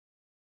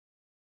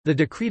The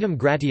Decretum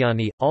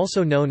Gratiani,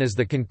 also known as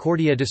the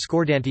Concordia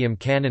Discordantium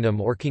Canonum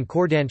or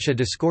Concordantia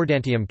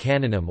Discordantium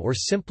Canonum or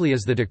simply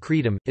as the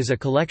Decretum, is a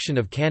collection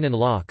of canon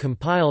law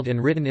compiled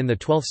and written in the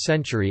 12th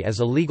century as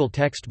a legal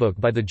textbook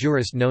by the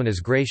jurist known as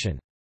Gratian.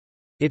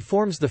 It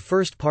forms the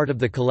first part of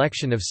the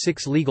collection of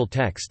 6 legal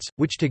texts,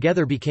 which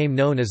together became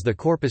known as the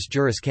Corpus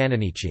Juris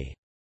Canonici.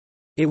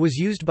 It was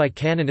used by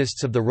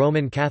canonists of the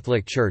Roman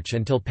Catholic Church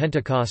until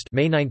Pentecost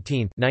May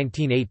 19,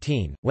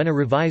 1918, when a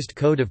revised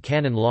Code of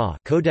Canon Law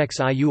Codex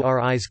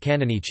Iuris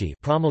Canonici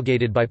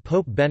promulgated by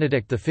Pope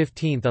Benedict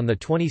XV on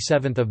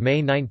 27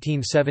 May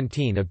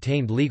 1917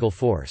 obtained legal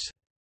force.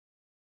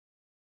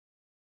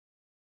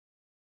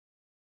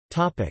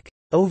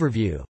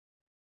 Overview.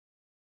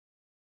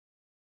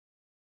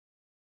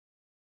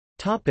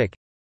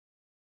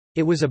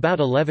 It was about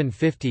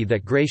 1150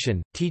 that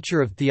Gratian, teacher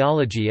of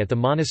theology at the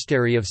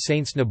monastery of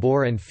Saints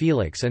Nabor and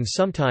Felix and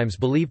sometimes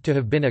believed to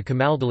have been a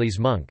Camaldolese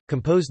monk,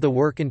 composed the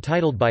work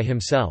entitled by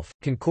himself,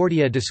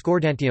 Concordia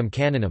Discordantium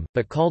Canonum,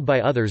 but called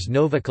by others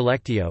Nova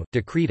Collectio,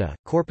 Decreta,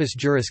 Corpus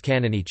Juris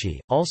Canonici,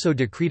 also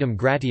Decretum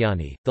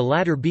Gratiani, the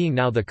latter being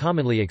now the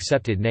commonly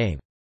accepted name.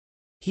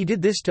 He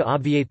did this to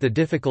obviate the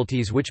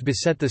difficulties which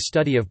beset the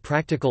study of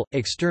practical,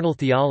 external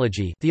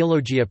theology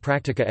Theologia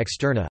Practica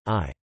Externa,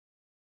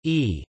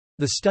 i.e.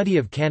 the study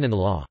of canon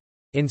law.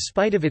 In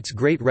spite of its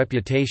great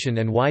reputation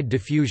and wide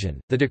diffusion,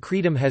 the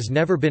Decretum has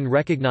never been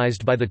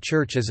recognized by the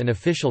Church as an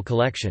official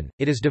collection.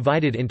 It is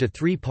divided into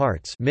 3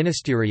 parts: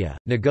 Ministeria,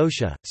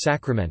 Negotia,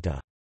 Sacramenta.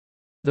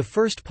 The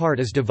first part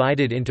is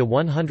divided into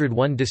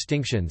 101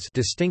 distinctions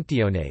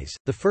distinctiones,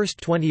 the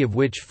first 20 of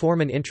which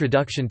form an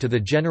introduction to the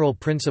general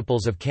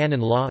principles of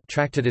canon law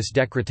Tractatus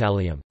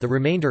Decretalium. The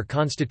remainder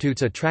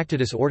constitutes a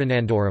Tractatus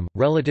Ordinandorum,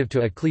 relative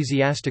to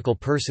ecclesiastical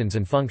persons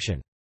and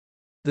function.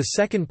 The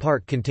second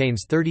part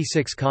contains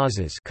 36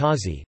 causes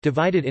causi,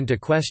 divided into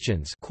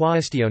questions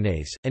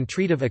quaestiones, and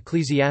treat of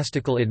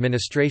ecclesiastical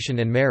administration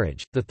and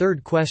marriage. The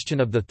third question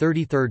of the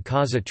 33rd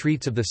causa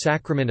treats of the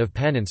sacrament of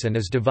penance and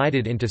is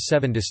divided into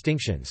 7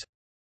 distinctions.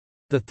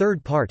 The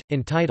third part,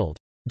 entitled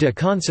De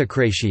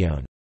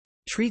Consecratione,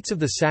 treats of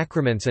the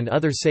sacraments and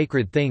other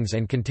sacred things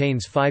and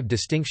contains 5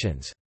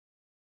 distinctions.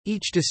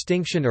 Each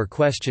distinction or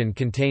question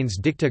contains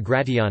dicta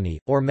Gratiani,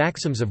 or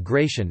maxims of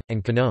Gratian,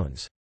 and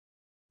canons.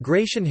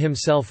 Gratian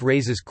himself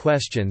raises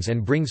questions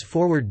and brings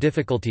forward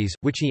difficulties,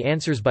 which he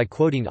answers by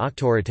quoting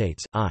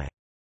auctoritates,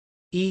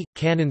 i.e.,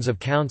 canons of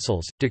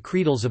councils,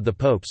 decretals of the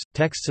popes,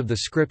 texts of the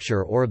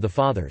scripture or of the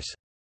fathers.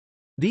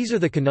 These are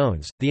the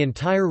canons. The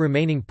entire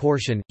remaining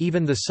portion,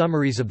 even the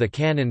summaries of the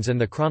canons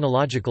and the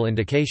chronological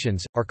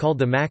indications, are called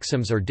the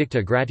maxims or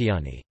dicta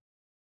Gratiani.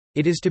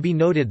 It is to be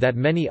noted that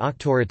many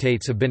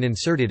auctoritates have been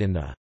inserted in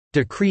the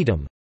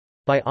Decretum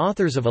by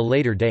authors of a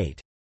later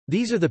date.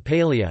 These are the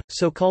Palea,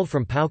 so called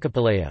from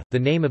Paucapalea, the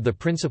name of the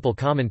principal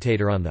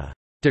commentator on the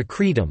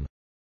Decretum.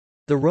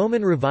 The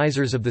Roman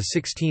revisers of the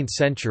 16th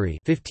century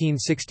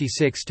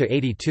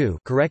 1566–82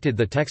 corrected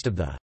the text of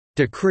the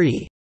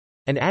decree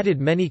and added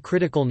many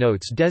critical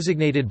notes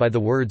designated by the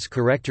words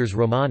Correctors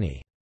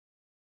Romani.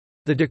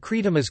 The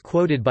Decretum is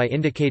quoted by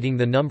indicating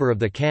the number of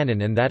the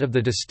canon and that of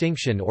the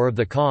distinction or of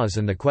the cause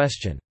and the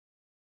question.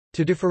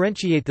 To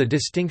differentiate the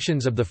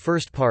distinctions of the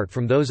first part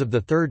from those of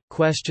the third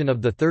question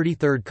of the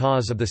 33rd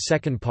cause of the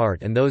second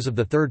part and those of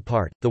the third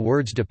part, the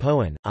words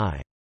depoen,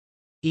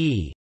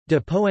 i.e. de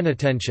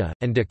poenitentia,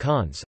 and de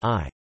cons,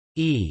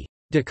 i.e.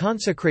 de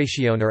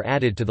consecratione are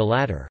added to the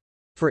latter.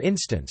 For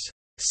instance,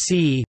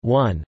 c.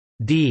 1,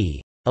 d.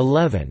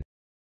 11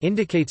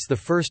 indicates the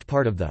first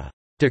part of the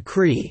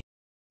decree.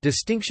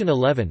 Distinction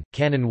 11,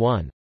 Canon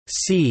 1,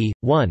 c.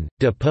 1,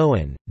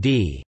 depoen,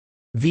 d.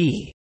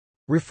 v.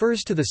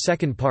 refers to the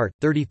second part,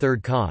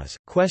 33rd cause.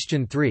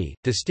 Question 3,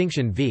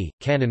 distinction v,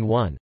 Canon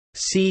 1,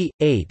 c.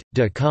 8,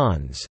 de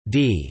cons,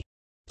 d.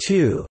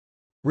 2,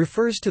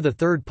 refers to the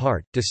third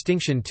part.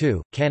 Distinction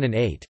 2, Canon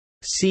 8,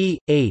 c.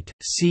 8,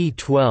 c.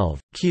 12,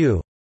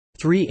 q.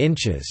 3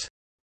 inches,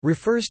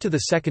 refers to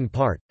the second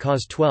part.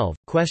 Cause 12,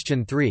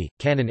 question 3,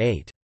 Canon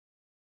 8.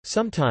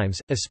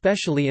 Sometimes,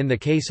 especially in the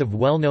case of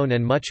well-known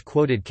and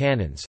much-quoted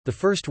canons, the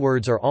first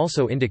words are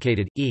also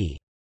indicated,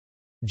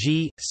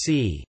 e.g.,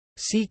 c.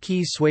 C.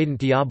 Quis suadent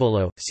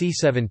diabolo, c.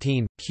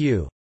 17,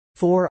 q.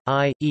 4,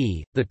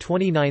 i.e., the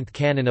 29th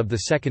canon of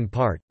the second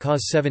part,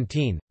 cause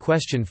 17,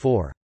 question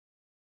 4.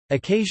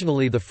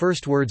 Occasionally the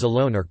first words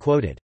alone are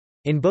quoted.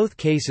 In both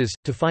cases,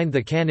 to find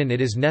the canon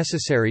it is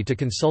necessary to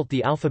consult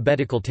the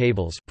alphabetical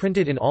tables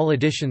printed in all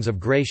editions of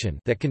Gratian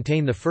that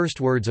contain the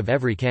first words of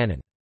every canon.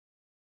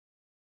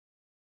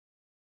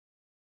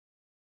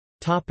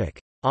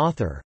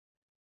 Author.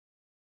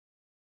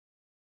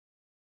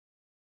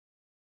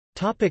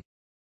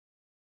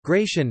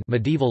 Gratian,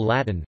 medieval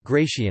Latin,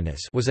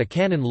 Gratianus, was a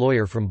canon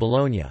lawyer from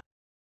Bologna.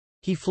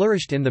 He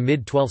flourished in the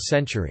mid-12th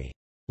century.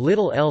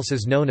 Little else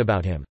is known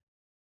about him.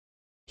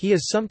 He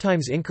is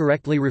sometimes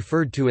incorrectly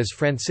referred to as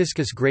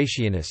Franciscus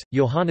Gratianus,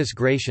 Johannes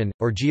Gratian,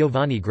 or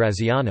Giovanni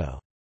Graziano.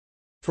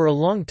 For a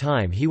long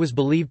time he was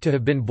believed to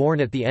have been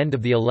born at the end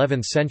of the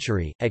 11th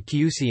century, at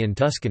Chiusi in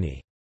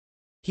Tuscany.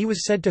 He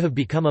was said to have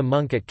become a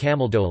monk at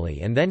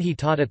Camaldoli, and then he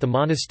taught at the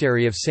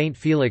monastery of St.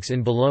 Felix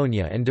in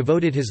Bologna and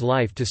devoted his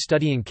life to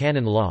studying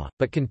canon law,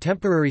 but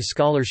contemporary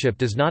scholarship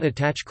does not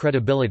attach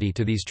credibility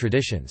to these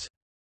traditions.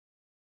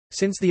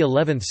 Since the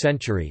 11th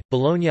century,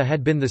 Bologna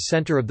had been the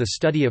center of the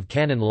study of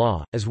canon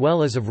law, as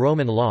well as of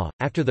Roman law,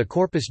 after the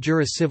Corpus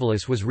Juris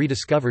Civilis was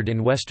rediscovered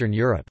in Western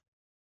Europe.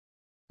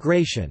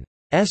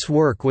 Gratian's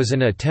work was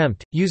an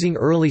attempt, using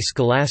early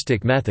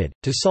scholastic method,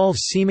 to solve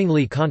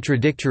seemingly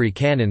contradictory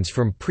canons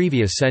from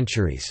previous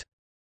centuries.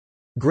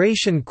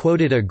 Gratian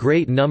quoted a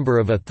great number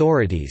of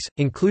authorities,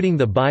 including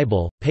the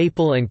Bible,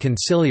 papal and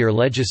conciliar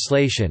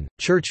legislation,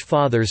 church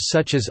fathers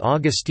such as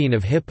Augustine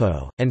of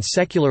Hippo, and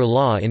secular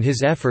law in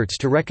his efforts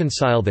to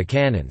reconcile the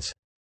canons.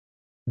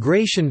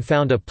 Gratian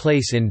found a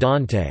place in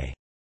Dante's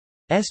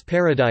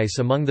Paradise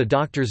among the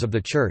doctors of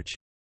the Church.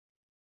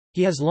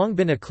 He has long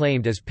been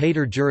acclaimed as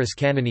Pater Juris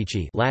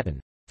Canonici,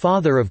 Latin,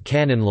 father of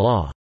canon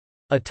law,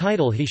 a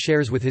title he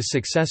shares with his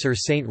successor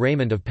Saint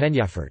Raymond of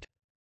Peñafort.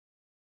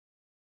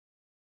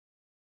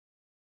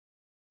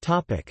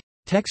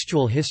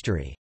 Textual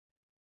history.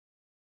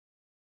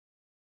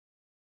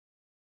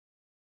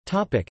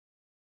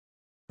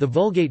 The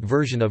Vulgate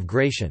version of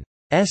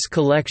Gratian's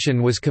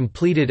collection was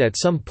completed at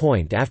some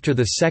point after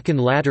the Second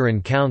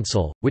Lateran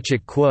Council, which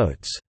it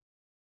quotes.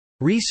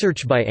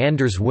 Research by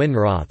Anders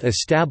Winroth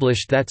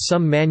established that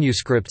some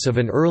manuscripts of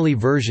an early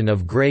version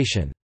of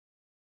Gratian's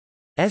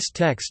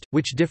text,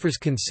 which differs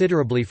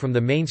considerably from the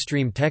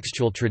mainstream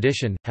textual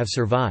tradition, have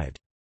survived.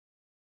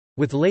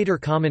 With later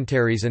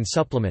commentaries and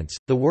supplements,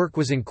 the work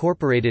was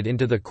incorporated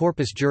into the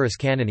Corpus Juris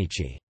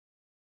Canonici.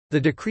 The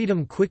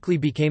Decretum quickly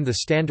became the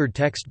standard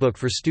textbook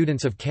for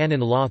students of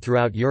canon law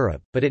throughout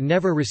Europe, but it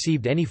never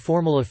received any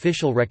formal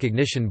official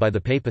recognition by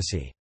the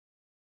papacy.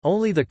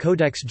 Only the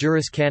Codex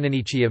Juris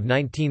Canonici of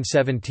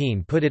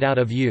 1917 put it out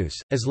of use.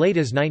 As late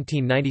as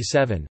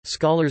 1997,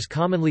 scholars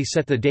commonly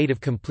set the date of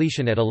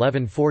completion at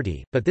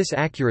 1140, but this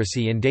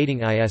accuracy in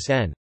dating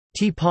isn't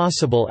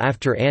possible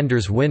after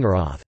Anders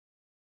Winroth's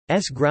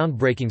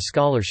groundbreaking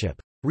scholarship.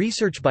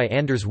 Research by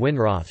Anders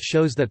Winroth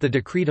shows that the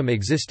Decretum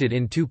existed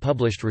in two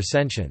published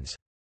recensions.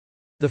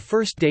 The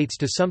first dates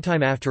to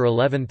sometime after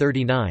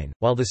 1139,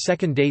 while the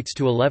second dates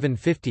to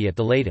 1150 at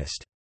the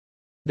latest.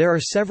 There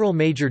are several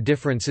major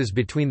differences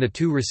between the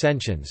two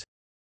recensions.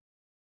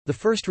 The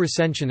first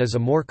recension is a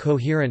more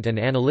coherent and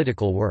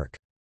analytical work.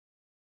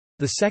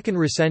 The second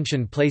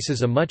recension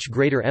places a much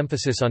greater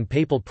emphasis on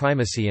papal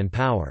primacy and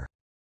power.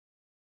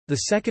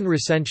 The second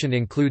recension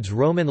includes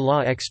Roman law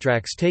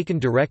extracts taken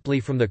directly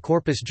from the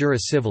Corpus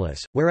Juris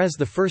Civilis, whereas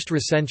the first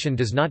recension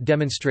does not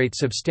demonstrate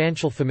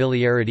substantial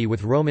familiarity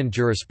with Roman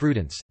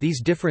jurisprudence.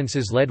 These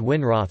differences led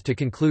Winroth to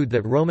conclude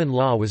that Roman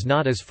law was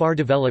not as far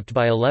developed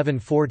by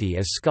 1140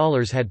 as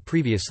scholars had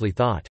previously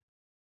thought.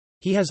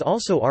 He has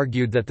also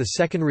argued that the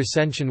second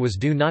recension was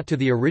due not to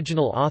the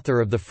original author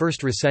of the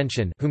first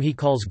recension, whom he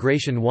calls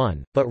Gratian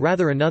I, but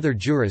rather another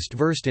jurist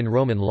versed in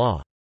Roman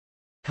law.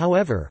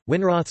 However,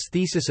 Winroth's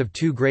thesis of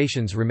two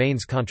Gratians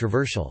remains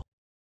controversial.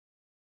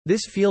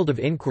 This field of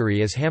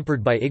inquiry is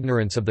hampered by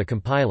ignorance of the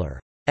compiler's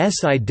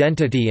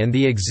identity and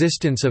the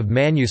existence of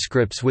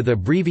manuscripts with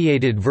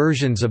abbreviated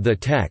versions of the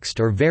text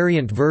or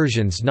variant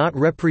versions not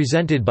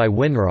represented by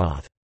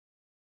Winroth's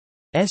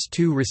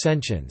two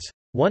recensions.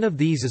 One of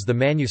these is the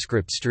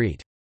manuscript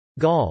St.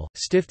 Gall,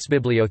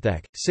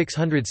 Stiftsbibliothek,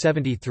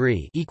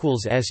 673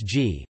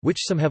 =SG, which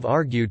some have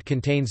argued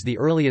contains the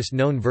earliest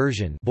known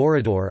version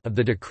of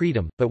the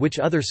Decretum, but which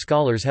other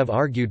scholars have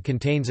argued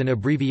contains an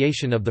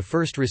abbreviation of the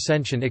first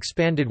recension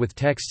expanded with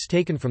texts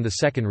taken from the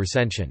second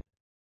recension.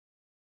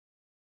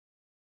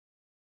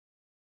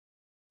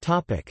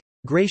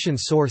 Gratian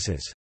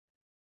sources.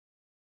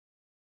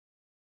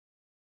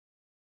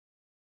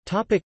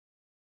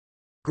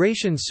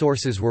 Gratian's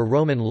sources were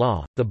Roman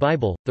law, the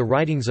Bible, the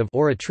writings of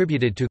or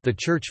attributed to the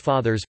Church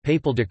Fathers,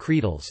 papal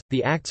decretals,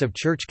 the acts of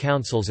church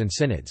councils and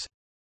synods.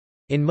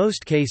 In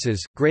most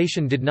cases,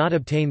 Gratian did not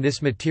obtain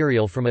this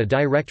material from a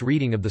direct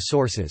reading of the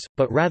sources,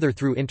 but rather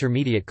through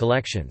intermediate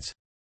collections.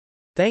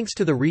 Thanks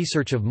to the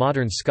research of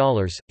modern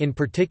scholars, in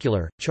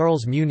particular,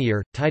 Charles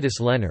Munier, Titus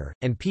Lehner,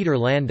 and Peter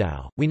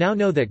Landau, we now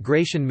know that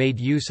Gratian made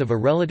use of a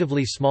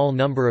relatively small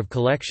number of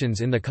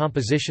collections in the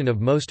composition of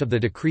most of the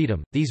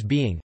Decretum, these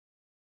being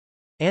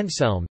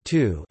Anselm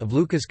of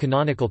Lucca's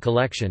canonical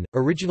collection,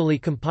 originally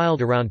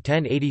compiled around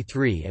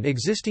 1083 and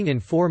existing in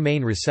four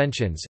main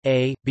recensions,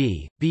 A,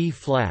 B,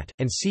 B-flat,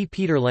 and C.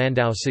 Peter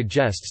Landau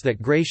suggests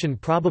that Gratian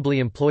probably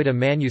employed a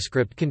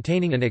manuscript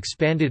containing an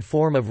expanded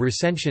form of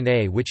Recension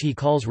A which he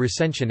calls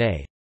Recension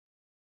A.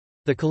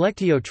 The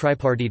Collectio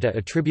Tripartita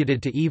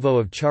attributed to Ivo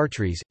of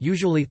Chartres,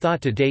 usually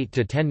thought to date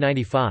to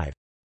 1095.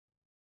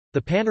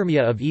 The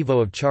Panormia of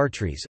Ivo of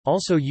Chartres,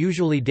 also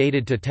usually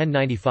dated to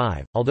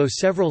 1095, although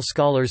several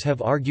scholars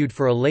have argued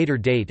for a later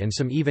date and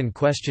some even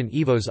question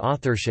Ivo's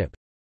authorship.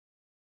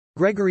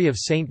 Gregory of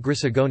St.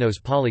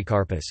 Chrysogonos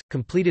Polycarpus,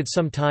 completed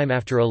some time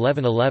after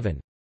 1111.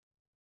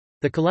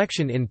 The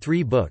collection in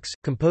 3 books,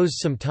 composed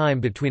some time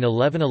between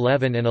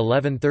 1111 and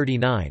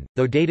 1139,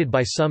 though dated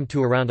by some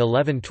to around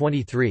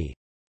 1123.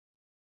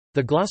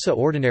 The glossa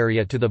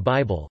ordinaria to the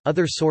Bible.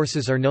 Other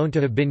sources are known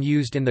to have been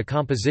used in the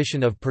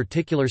composition of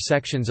particular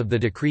sections of the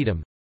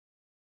Decretum.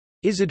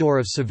 Isidore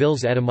of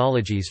Seville's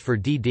Etymologies for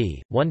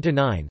dd.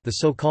 1–9, the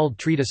so-called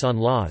Treatise on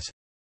Laws.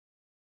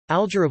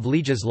 Alger of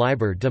Lege's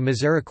Liber de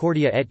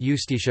Misericordia et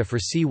Justitia for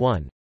c.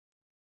 1.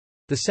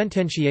 The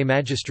Sententiae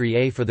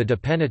Magistriae for the De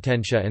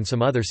Penitentia and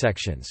some other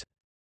sections.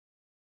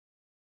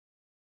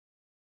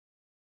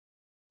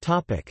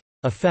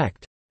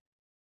 Effect.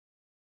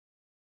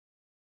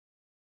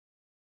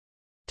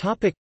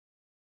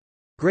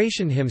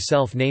 Gratian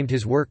himself named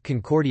his work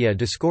Concordia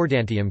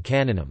Discordantium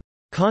Canonum,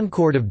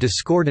 Concord of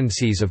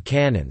Discordancies of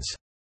Canons.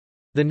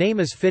 The name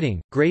is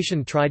fitting.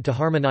 Gratian tried to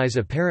harmonize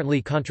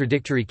apparently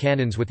contradictory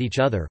canons with each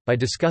other, by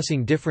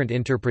discussing different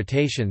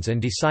interpretations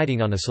and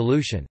deciding on a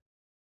solution.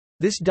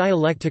 This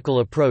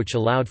dialectical approach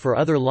allowed for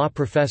other law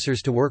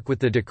professors to work with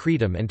the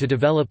Decretum and to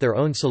develop their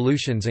own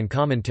solutions and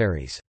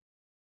commentaries.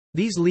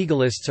 These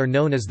legalists are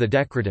known as the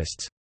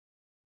Decretists.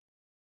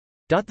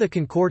 The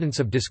concordance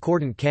of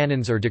discordant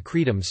canons or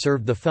decretum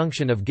served the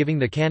function of giving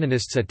the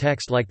canonists a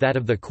text like that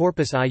of the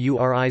Corpus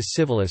Iuris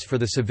Civilis for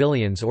the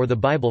civilians or the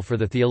Bible for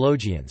the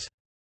theologians.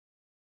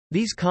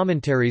 These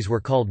commentaries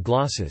were called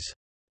glosses.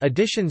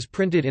 Editions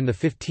printed in the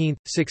 15th,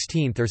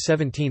 16th or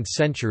 17th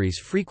centuries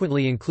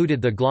frequently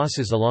included the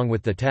glosses along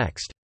with the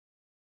text.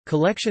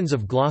 Collections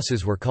of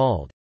glosses were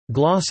called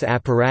gloss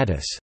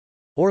apparatus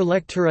or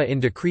lectura in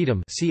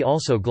decretum, see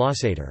also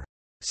glossator.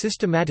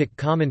 Systematic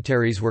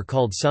commentaries were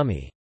called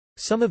summi.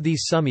 Some of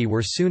these summi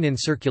were soon in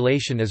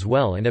circulation as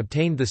well and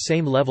obtained the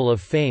same level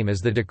of fame as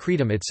the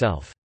decretum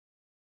itself.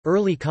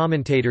 Early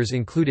commentators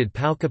included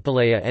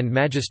Paucapilea and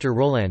Magister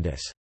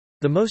Rolandus.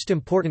 The most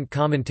important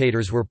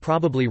commentators were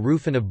probably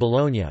Rufin of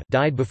Bologna,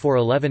 died before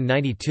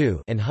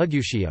 1192, and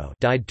Huguccio,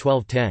 died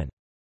 1210.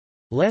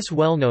 Less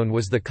well-known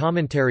was the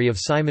commentary of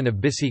Simon of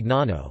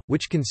Bisignano,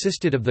 which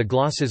consisted of the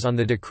glosses on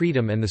the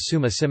Decretum and the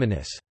Summa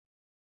Simonis.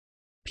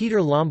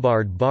 Peter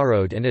Lombard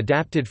borrowed and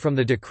adapted from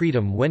the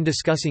Decretum when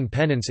discussing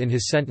penance in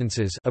his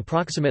sentences,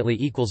 approximately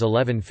equals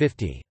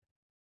 1150.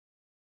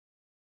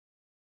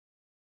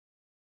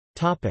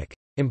 Topic: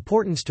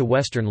 Importance to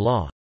Western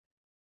law.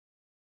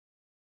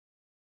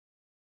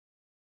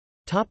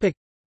 Topic: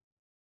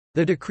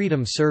 The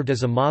Decretum served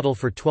as a model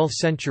for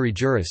 12th-century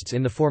jurists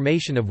in the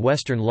formation of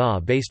Western law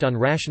based on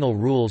rational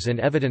rules and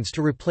evidence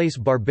to replace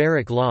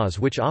barbaric laws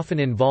which often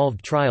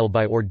involved trial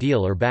by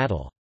ordeal or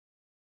battle.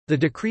 The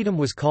Decretum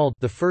was called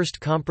the first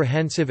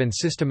comprehensive and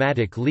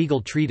systematic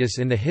legal treatise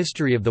in the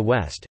history of the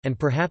West, and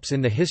perhaps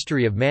in the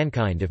history of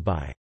mankind if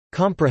by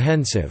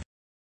 «comprehensive»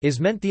 is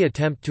meant the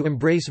attempt to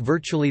embrace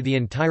virtually the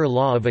entire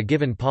law of a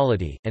given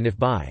polity, and if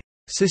by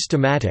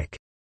 «systematic»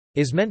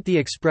 is meant the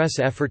express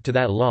effort to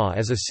that law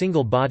as a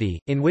single body,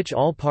 in which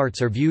all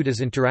parts are viewed as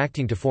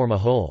interacting to form a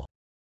whole.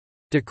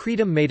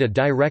 Decretum made a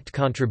direct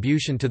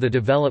contribution to the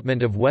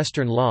development of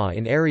Western law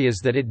in areas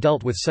that it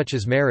dealt with such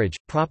as marriage,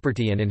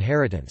 property and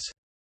inheritance.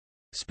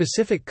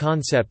 Specific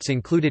concepts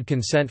included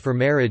consent for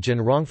marriage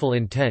and wrongful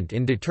intent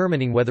in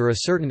determining whether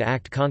a certain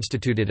act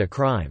constituted a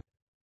crime.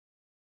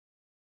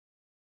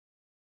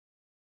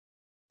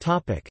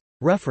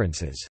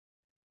 References.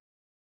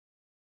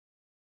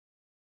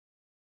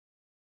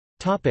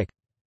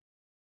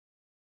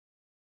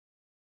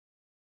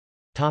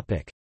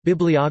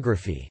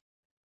 Bibliography.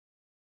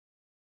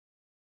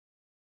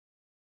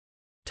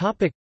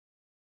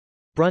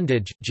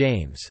 Brundage,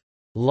 James.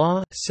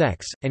 Law,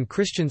 Sex, and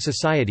Christian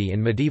Society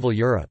in Medieval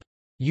Europe.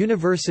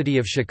 University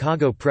of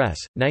Chicago Press,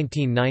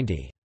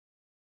 1990.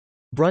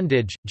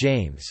 Brundage,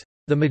 James.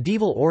 The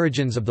Medieval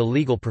Origins of the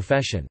Legal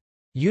Profession.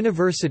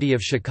 University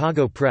of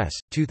Chicago Press,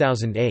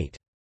 2008.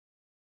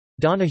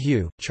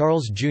 Donahue,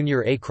 Charles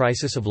Jr. A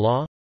Crisis of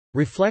Law?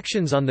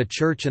 Reflections on the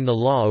Church and the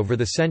Law Over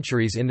the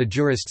Centuries in the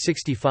Jurist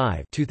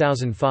 65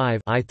 2005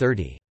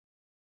 I-30.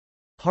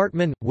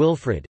 Hartman,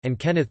 Wilfred, and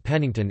Kenneth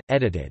Pennington,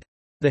 edited.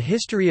 The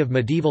History of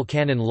Medieval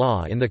Canon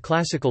Law in the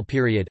Classical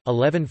Period,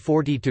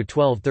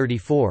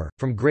 1140–1234,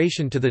 From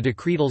Gratian to the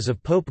Decretals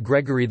of Pope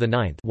Gregory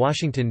IX,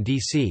 Washington,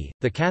 D.C.,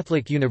 The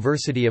Catholic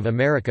University of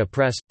America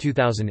Press,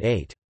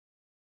 2008.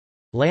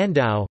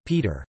 Landau,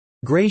 Peter.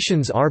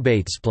 Gratians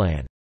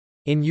Arbeitsplan.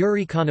 In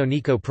Juri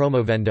Canonico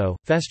Promovendo,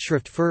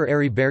 Festschrift für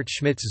Heribert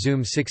Schmitz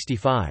Zoom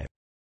 65.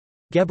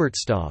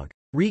 Geburtstag.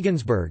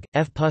 Regensburg,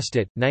 F.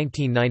 Pustet,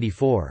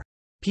 1994.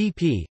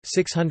 pp.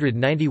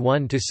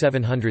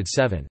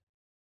 691–707.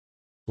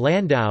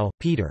 Landau,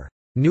 Peter.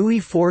 Neue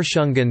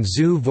Forschungen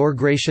zu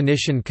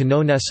Vorgratianischen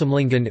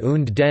Kanonessammlungen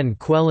und den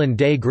Quellen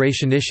des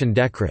Gratianischen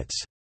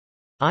Dekrets.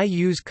 I.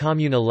 Us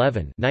Commune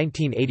 11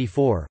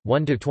 1984,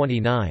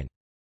 1–29.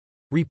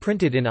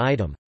 Reprinted in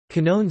item.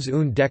 Kanons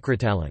und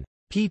Dekretalen.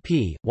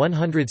 pp.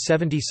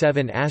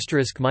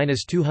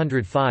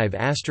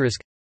 177*-205*.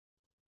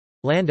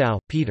 Landau,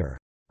 Peter.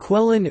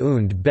 Quellen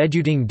und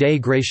Bedeutung des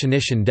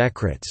Gratianischen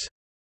Dekrets.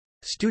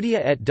 Studia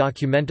et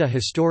Documenta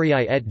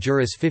Historiae et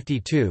Juris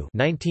 52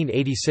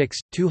 1986,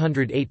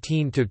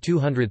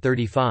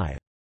 218–235.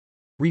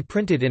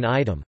 Reprinted in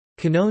item.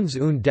 Kanons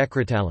und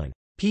Dekretalen.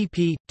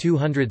 pp.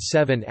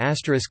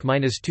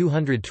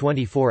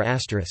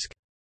 207*-224*.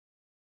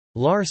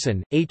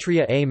 Larson,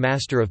 Atria A.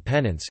 Master of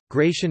Penance,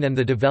 Gratian and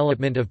the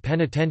Development of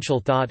Penitential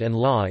Thought and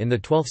Law in the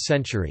Twelfth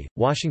Century,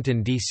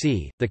 Washington,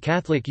 D.C., The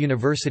Catholic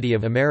University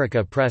of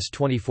America Press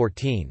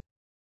 2014.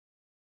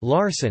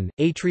 Larson,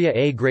 Atria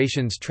A.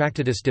 Gratian's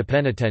Tractatus de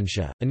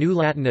Penitentia, a new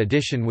Latin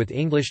edition with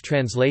English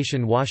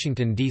translation,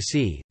 Washington,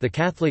 D.C., The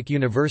Catholic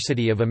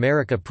University of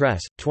America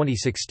Press,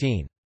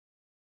 2016.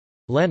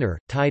 Lehner,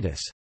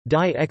 Titus.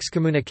 Die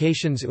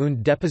Excommunications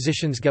und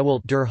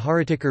Depositionsgewalt der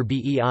Heretiker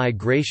bei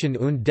Gratian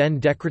und den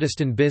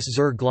Dekretisten bis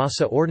zur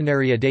Glossa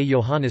Ordinaria de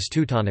Johannes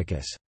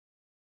Teutonicus.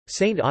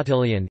 St.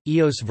 Ottilien,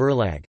 Eos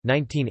Verlag,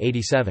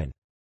 1987.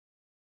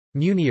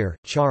 Munier,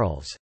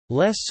 Charles.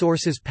 Les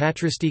sources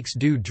patristiques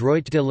du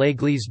droit de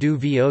l'Église du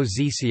Vieux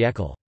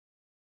siècle.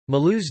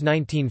 Mulhouse,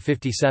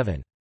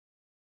 1957.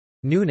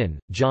 Noonan,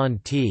 John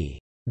T.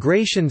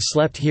 Gratian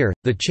Slept Here,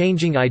 The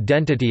Changing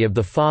Identity of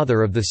the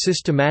Father of the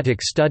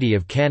Systematic Study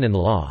of Canon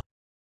Law.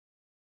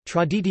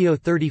 Traditio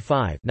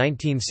 35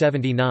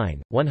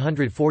 1979,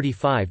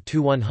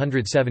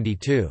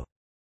 145–172.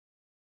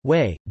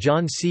 Way,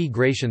 John C.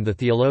 Gratian the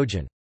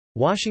Theologian.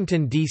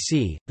 Washington,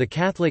 D.C., The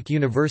Catholic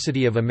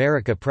University of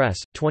America Press,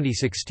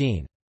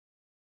 2016.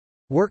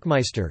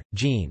 Werkmeister,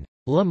 Jean.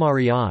 Le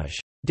Mariage.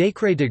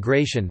 Décret de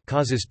Gratian,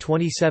 causes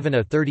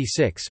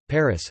 27-36,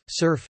 Paris,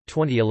 Cerf,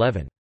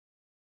 2011.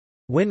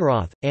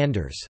 Winroth,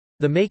 Anders.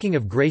 The Making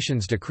of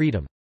Gratian's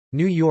Decretum.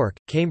 New York,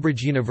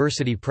 Cambridge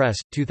University Press,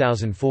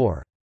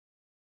 2004.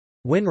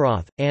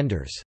 Winroth,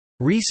 Anders.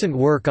 Recent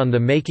Work on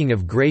the Making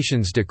of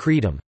Gratian's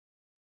Decretum.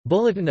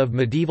 Bulletin of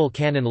Medieval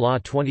Canon Law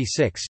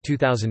 26,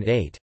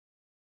 2008.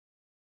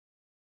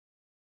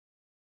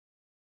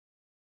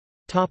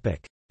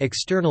 Topic: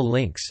 External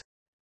links.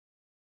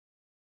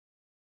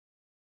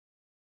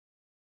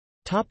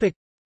 Topic: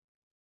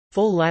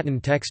 Full Latin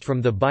text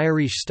from the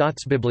Bayerische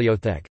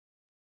Staatsbibliothek.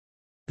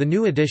 The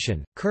new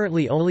edition,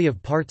 currently only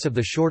of parts of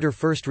the shorter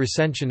first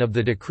recension of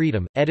the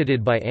Decretum,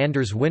 edited by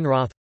Anders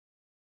Winroth.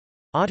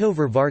 Otto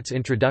Vervaart's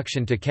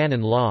Introduction to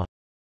Canon Law.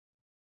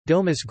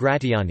 Domus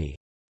Gratiani.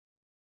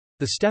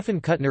 The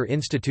Stefan Kuttner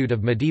Institute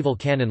of Medieval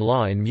Canon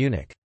Law in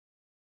Munich.